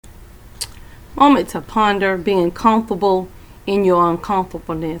Moment to ponder being comfortable in your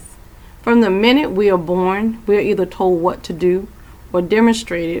uncomfortableness. From the minute we are born, we are either told what to do or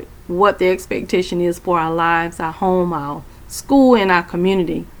demonstrated what the expectation is for our lives, our home, our school, and our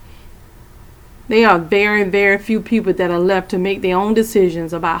community. There are very, very few people that are left to make their own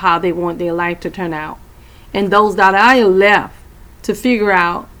decisions about how they want their life to turn out. And those that are left to figure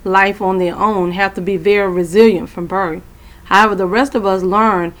out life on their own have to be very resilient from birth. However, the rest of us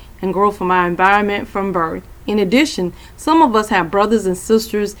learn and grow from our environment from birth. In addition, some of us have brothers and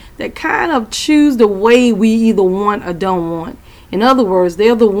sisters that kind of choose the way we either want or don't want. In other words,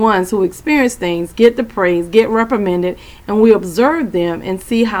 they're the ones who experience things, get the praise, get reprimanded, and we observe them and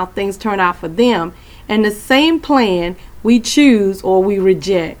see how things turn out for them. And the same plan we choose or we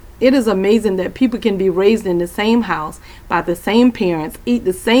reject. It is amazing that people can be raised in the same house by the same parents, eat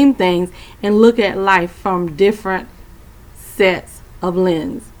the same things, and look at life from different sets of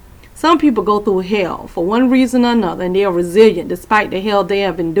lens. Some people go through hell for one reason or another, and they are resilient despite the hell they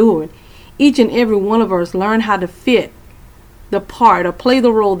have endured. Each and every one of us learn how to fit the part or play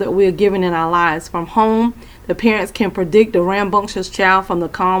the role that we are given in our lives. From home, the parents can predict the rambunctious child from the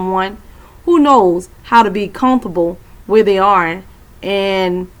calm one. Who knows how to be comfortable where they are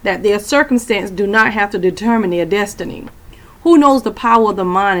and that their circumstances do not have to determine their destiny? Who knows the power of the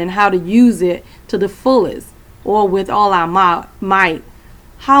mind and how to use it to the fullest or with all our might?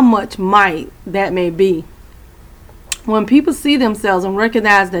 How much might that may be. When people see themselves and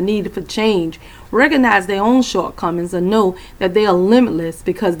recognize the need for change, recognize their own shortcomings, and know that they are limitless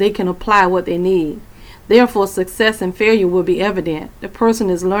because they can apply what they need. Therefore, success and failure will be evident. The person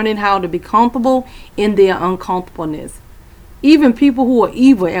is learning how to be comfortable in their uncomfortableness. Even people who are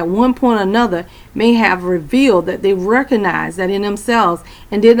evil at one point or another may have revealed that they recognize that in themselves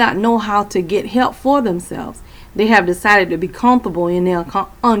and did not know how to get help for themselves. They have decided to be comfortable in their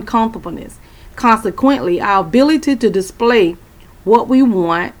uncomfortableness. Consequently, our ability to display what we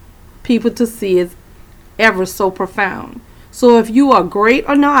want people to see is ever so profound. So if you are great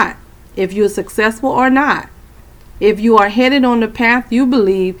or not, if you're successful or not, if you are headed on the path you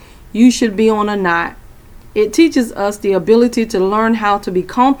believe you should be on or not, it teaches us the ability to learn how to be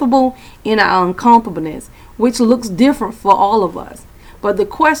comfortable in our uncomfortableness, which looks different for all of us. But the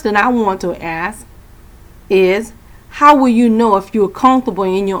question I want to ask is, how will you know if you're comfortable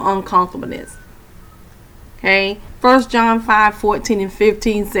in your uncomfortableness? Okay, 1 John 5:14 and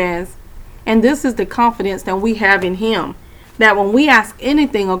 15 says, and this is the confidence that we have in him, that when we ask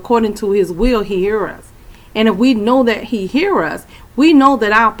anything according to his will, he hears us. And if we know that he hears us, we know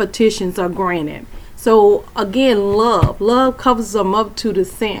that our petitions are granted. So again, love covers them up to the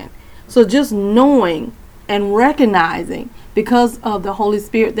sin. So just knowing and recognizing, because of the Holy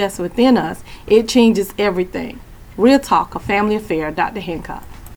Spirit that's within us, it changes everything. Real talk, a family affair. Dr. Hancock.